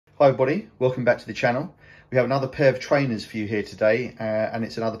Hi everybody, welcome back to the channel. We have another pair of trainers for you here today, and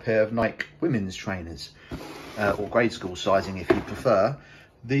it's another pair of Nike women's trainers, or grade school sizing if you prefer.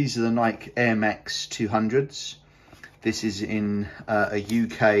 These are the Nike Air Max 200s. This is in a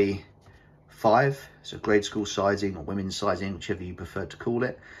UK 5, so grade school sizing or women's sizing, whichever you prefer to call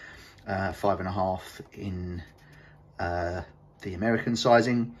it. 5.5 in the American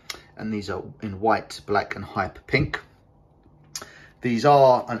sizing, and these are in white, black and hyper pink. These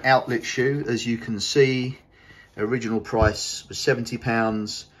are an outlet shoe, as you can see. Original price was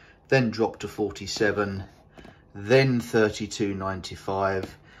 £70, then dropped to 47, then 32.95,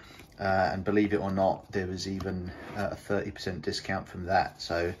 and believe it or not, there was even a 30% discount from that.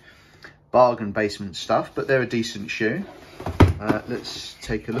 So bargain basement stuff, but they're a decent shoe. Let's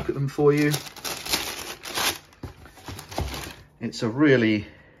take a look at them for you. It's a really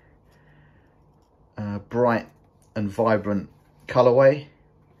bright and vibrant colorway.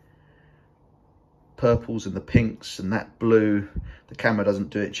 Purples and the pinks and that blue, the camera doesn't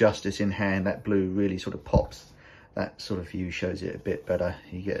do it justice in hand. That blue really sort of pops. That sort of view shows it a bit better.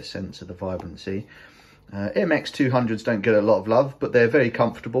 You get a sense of the vibrancy. Air Max 200s don't get a lot of love, but they're very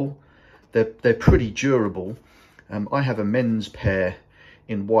comfortable. They're pretty durable. I have a men's pair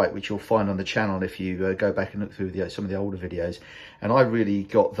in white, which you'll find on the channel if you go back and look through some of the older videos, and I really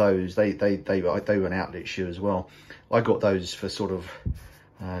got those. They were an outlet shoe as well. I got those for sort of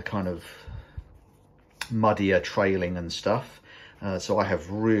kind of muddier trailing and stuff, so I have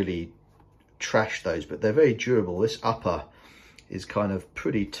really trashed those, but they're very durable. This upper is kind of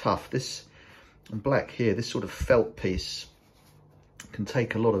pretty tough. This black here, this sort of felt piece can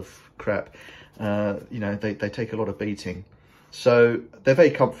take a lot of crap. You know, they take a lot of beating. So they're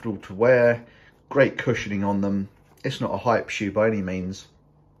very comfortable to wear, great cushioning on them. It's not a hype shoe by any means,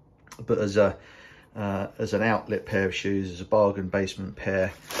 but as an outlet pair of shoes, as a bargain basement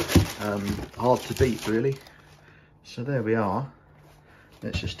pair, hard to beat really. So there we are.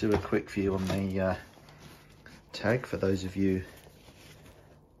 Let's just do a quick view on the tag for those of you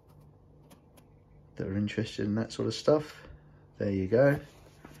that are interested in that sort of stuff. There you go.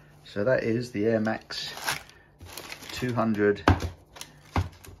 So that is the Air Max 200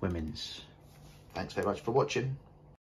 women's. Thanks very much for watching.